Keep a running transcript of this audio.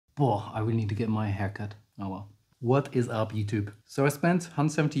Boah, I really need to get my hair cut. Oh well. What is up, YouTube? So I spent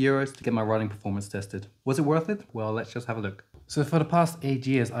 €170 to get my running performance tested. Was it worth it? Well, let's just have a look. So for the past 8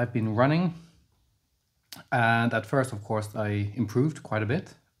 years, I've been running. And at first, of course, I improved quite a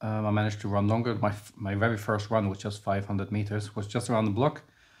bit. I managed to run longer. My very first run was just 500 meters, was just around the block.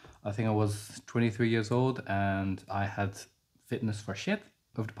 I think I was 23 years old and I had fitness for shit.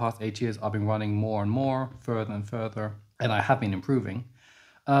 Over the past 8 years, I've been running more and more, further and further, and I have been improving.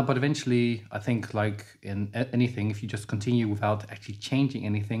 But eventually, I think like in anything, if you just continue without actually changing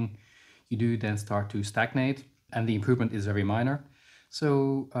anything, you do then start to stagnate and the improvement is very minor.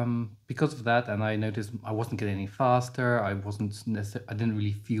 So because of that, and I noticed I wasn't getting any faster, I didn't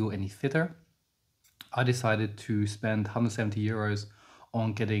really feel any fitter, I decided to spend €170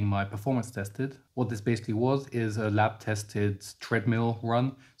 on getting my performance tested. What this basically was is a lab tested treadmill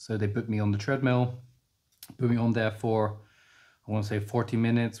run. So they put me on the treadmill, put me on there for, I want to say 40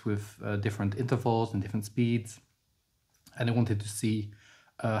 minutes with different intervals and different speeds. And I wanted to see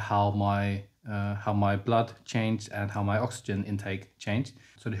how my blood changed and how my oxygen intake changed.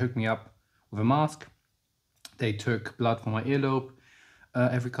 So they hooked me up with a mask. They took blood from my earlobe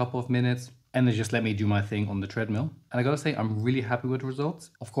every couple of minutes. And they just let me do my thing on the treadmill. And I gotta say, I'm really happy with the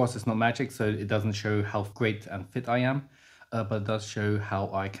results. Of course, it's not magic, so it doesn't show how great and fit I am, but it does show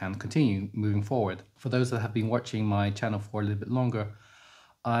how I can continue moving forward. For those that have been watching my channel for a little bit longer,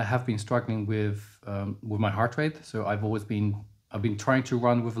 I have been struggling with my heart rate. So I've been trying to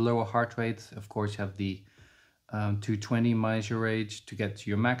run with a lower heart rate. Of course, you have the 220 minus your age to get to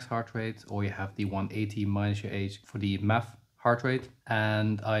your max heart rate, or you have the 180 minus your age for the MAF heart rate.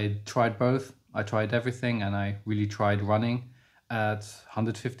 And I tried both. I tried everything, and I really tried running at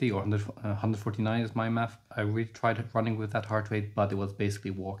 150 or 149 is my MAF. I really tried running with that heart rate, but it was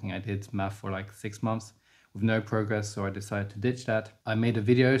basically walking. I did MAF for like 6 months with no progress, so I decided to ditch that. I made a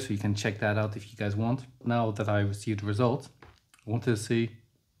video, so you can check that out if you guys want. Now that I received the results, I wanted to see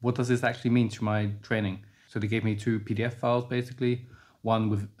what does this actually mean to my training. So they gave me 2 PDF files basically, one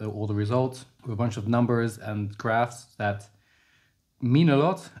with all the results, with a bunch of numbers and graphs that mean a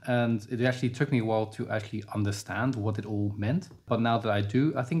lot, and it actually took me a while to actually understand what it all meant. But now that I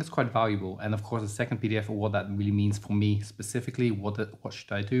do, I think it's quite valuable. And of course, the second PDF of what that really means for me specifically, what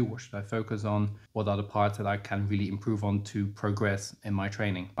should I do, what should I focus on, what are the parts that I can really improve on to progress in my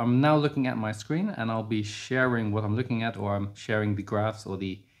training. I'm now looking at my screen and I'll be sharing what I'm looking at, or I'm sharing the graphs or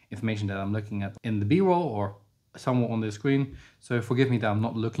the information that I'm looking at in the B-roll or somewhere on the screen. So forgive me that I'm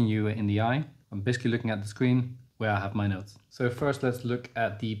not looking you in the eye. I'm basically looking at the screen where I have my notes. So first, let's look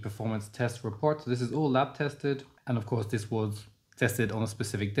at the performance test report. So this is all lab tested. And of course, this was tested on a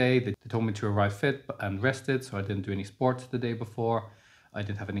specific day. They told me to arrive fit and rested, so I didn't do any sports the day before. I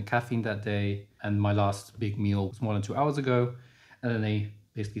didn't have any caffeine that day. And my last big meal was more than 2 hours ago. And then they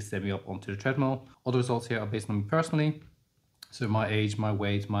basically set me up onto the treadmill. All the results here are based on me personally. So my age, my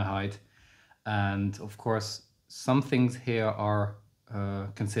weight, my height. And of course, some things here are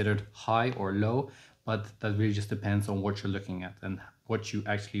considered high or low, but that really just depends on what you're looking at and what you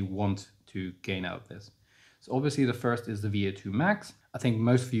actually want to gain out of this. So obviously the first is the VO2 max. I think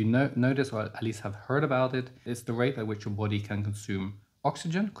most of you know this, or at least have heard about it. It's the rate at which your body can consume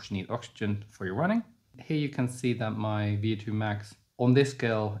oxygen, because you need oxygen for your running. Here you can see that my VO2 max on this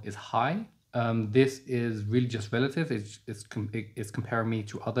scale is high. This is really just relative. It's comparing me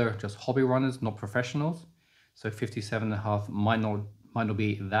to other just hobby runners, not professionals. So 57.5 might not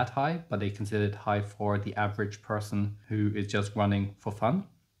be that high, but they consider it high for the average person who is just running for fun.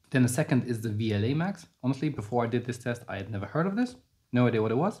 Then the second is the VLAMax. Honestly, before I did this test, I had never heard of this. No idea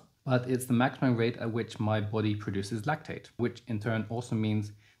what it was, but it's the maximum rate at which my body produces lactate, which in turn also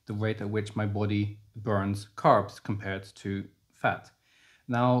means the rate at which my body burns carbs compared to fat.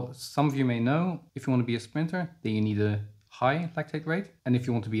 Now, some of you may know, if you want to be a sprinter, then you need a high lactate rate. And if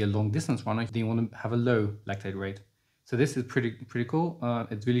you want to be a long distance runner, then you want to have a low lactate rate. So this is pretty cool.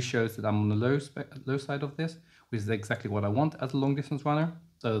 It really shows that I'm on the low side of this, which is exactly what I want as a long distance runner.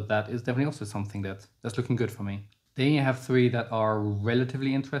 So that is definitely also something that's looking good for me. Then you have 3 that are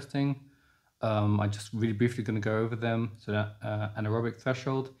relatively interesting. I'm just really briefly going to go over them. So that Aerobic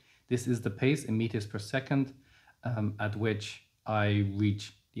Threshold. This is the pace in meters per second at which I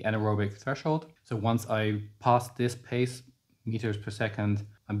reach the anaerobic threshold. So once I pass this pace, meters per second,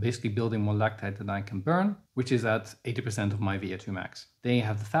 I'm basically building more lactate than I can burn, which is at 80% of my VO2 max. Then you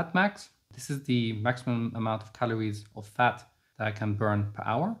have the FatMax. This is the maximum amount of calories of fat that I can burn per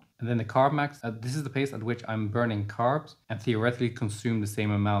hour. And then the CarbMax, this is the pace at which I'm burning carbs and theoretically consume the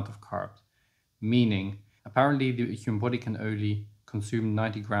same amount of carbs. Meaning, apparently the human body can only consume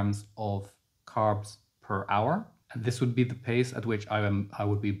 90 grams of carbs per hour. And this would be the pace at which I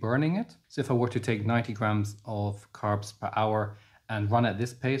would be burning it. So if I were to take 90 grams of carbs per hour and run at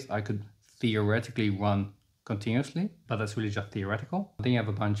this pace, I could theoretically run continuously, but that's really just theoretical. Then you have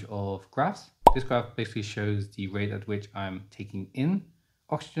a bunch of graphs. This graph basically shows the rate at which I'm taking in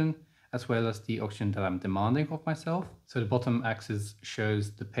oxygen, as well as the oxygen that I'm demanding of myself. So the bottom axis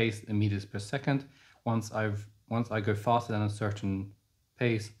shows the pace in meters per second. Once I go faster than a certain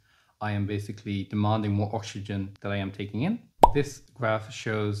pace, I am basically demanding more oxygen that I am taking in. This graph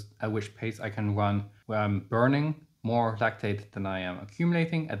shows at which pace I can run where I'm burning more lactate than I am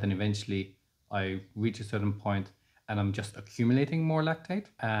accumulating, and then eventually I reach a certain point and I'm just accumulating more lactate.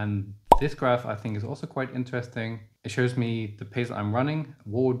 And this graph I think is also quite interesting. It shows me the pace I'm running,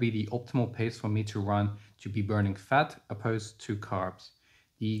 what would be the optimal pace for me to run to be burning fat opposed to carbs.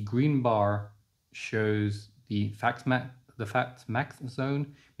 The green bar shows the FatMax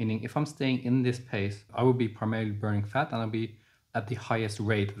zone, meaning if I'm staying in this pace, I will be primarily burning fat and I'll be at the highest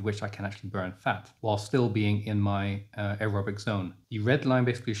rate at which I can actually burn fat while still being in my aerobic zone. The red line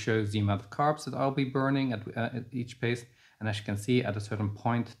basically shows the amount of carbs that I'll be burning at each pace. And as you can see, at a certain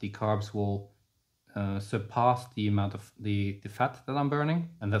point, the carbs will surpass the amount of the fat that I'm burning.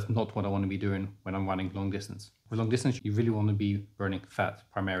 And that's not what I want to be doing when I'm running long distance. With long distance, you really want to be burning fat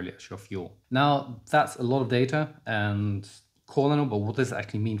primarily as your fuel. Now, that's a lot of data and cool and all, but what does it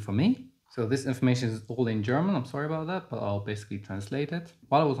actually mean for me? So this information is all in German, I'm sorry about that, but I'll basically translate it.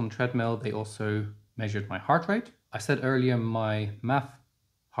 While I was on treadmill, they also measured my heart rate. I said earlier my MAF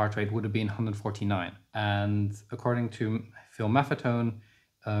heart rate would have been 149. And according to VLAMax,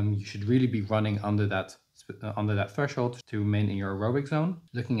 you should really be running under that threshold to remain in your aerobic zone.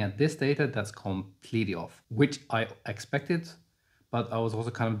 Looking at this data, that's completely off, which I expected, but I was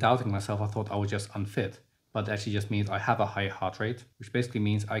also kind of doubting myself. I thought I was just unfit. But it actually just means I have a high heart rate, which basically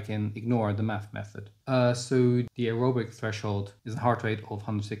means I can ignore the MAF method. So the aerobic threshold is a heart rate of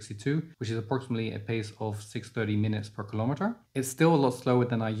 162, which is approximately a pace of 630 minutes per kilometer. It's still a lot slower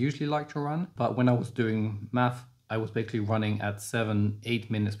than I usually like to run, but when I was doing MAF, I was basically running at 7-8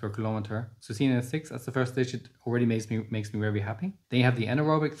 minutes per kilometer. So seeing a 6 as the first digit already makes me very happy. Then you have the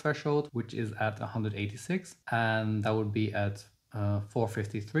anaerobic threshold, which is at 186, and that would be at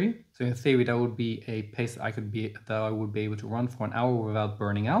 453. So in theory, that would be a pace that I would be able to run for an hour without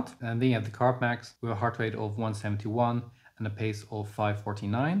burning out. And then you have the CarbMax with a heart rate of 171 and a pace of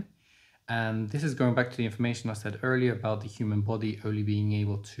 549. And this is going back to the information I said earlier about the human body only being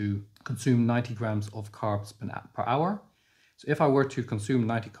able to consume 90 grams of carbs per hour. So if I were to consume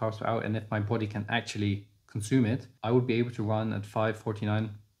 90 carbs per hour and if my body can actually consume it, I would be able to run at 549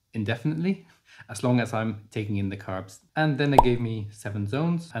 indefinitely, as long as I'm taking in the carbs. And then they gave me 7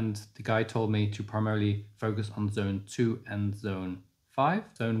 zones, and the guy told me to primarily focus on zone 2 and zone 5.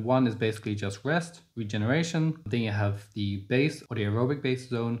 Zone 1 is basically just rest, regeneration. Then you have the base or the aerobic base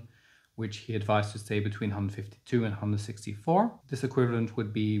zone, which he advised to stay between 152 and 164. This equivalent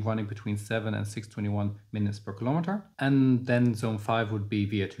would be running between 7 and 621 minutes per kilometer. And then zone 5 would be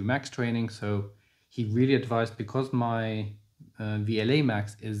VO2 max training. So he really advised, because my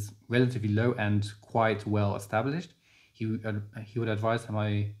VLAMax is relatively low and quite well established, he would advise that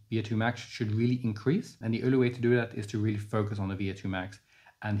my VO2 max should really increase, and the only way to do that is to really focus on the VO2 max.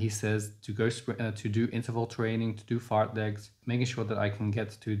 And he says to go to do interval training, to do fart legs, making sure that I can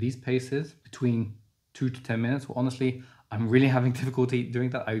get to these paces between 2 to 10 minutes. Well, honestly, I'm really having difficulty doing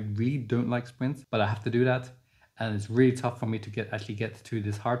that. I really don't like sprints, but I have to do that, and it's really tough for me to actually get to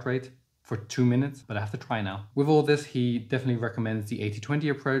this heart rate for 2 minutes, but I have to try now. With all this, he definitely recommends the 80-20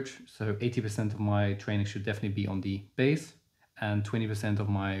 approach. So 80% of my training should definitely be on the base, and 20% of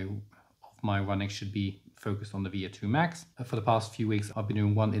my running should be focused on the VO2 max. For the past few weeks, I've been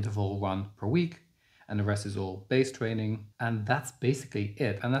doing 1 interval run per week, and the rest is all base training. And that's basically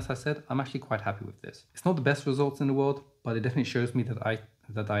it. And as I said, I'm actually quite happy with this. It's not the best results in the world, but it definitely shows me that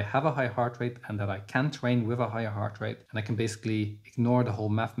I have a high heart rate and that I can train with a higher heart rate, and I can basically ignore the whole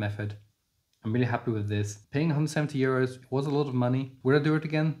MAF method. I'm really happy with this. Paying 170 euros was a lot of money. Would I do it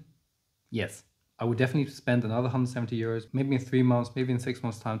again? Yes. I would definitely spend another 170 euros, maybe in 3 months, maybe in 6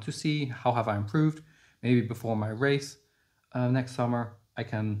 months time, to see how have I improved. Maybe before my race next summer, I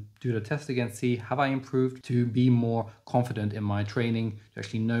can do the test again, see have I improved, to be more confident in my training, to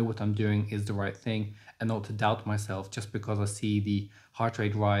actually know what I'm doing is the right thing, and not to doubt myself just because I see the heart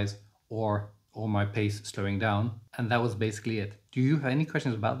rate rise or my pace slowing down. And that was basically it. Do you have any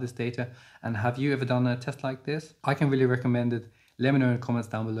questions about this data? And have you ever done a test like this? I can really recommend it. Let me know in the comments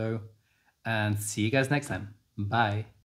down below, and see you guys next time. Bye.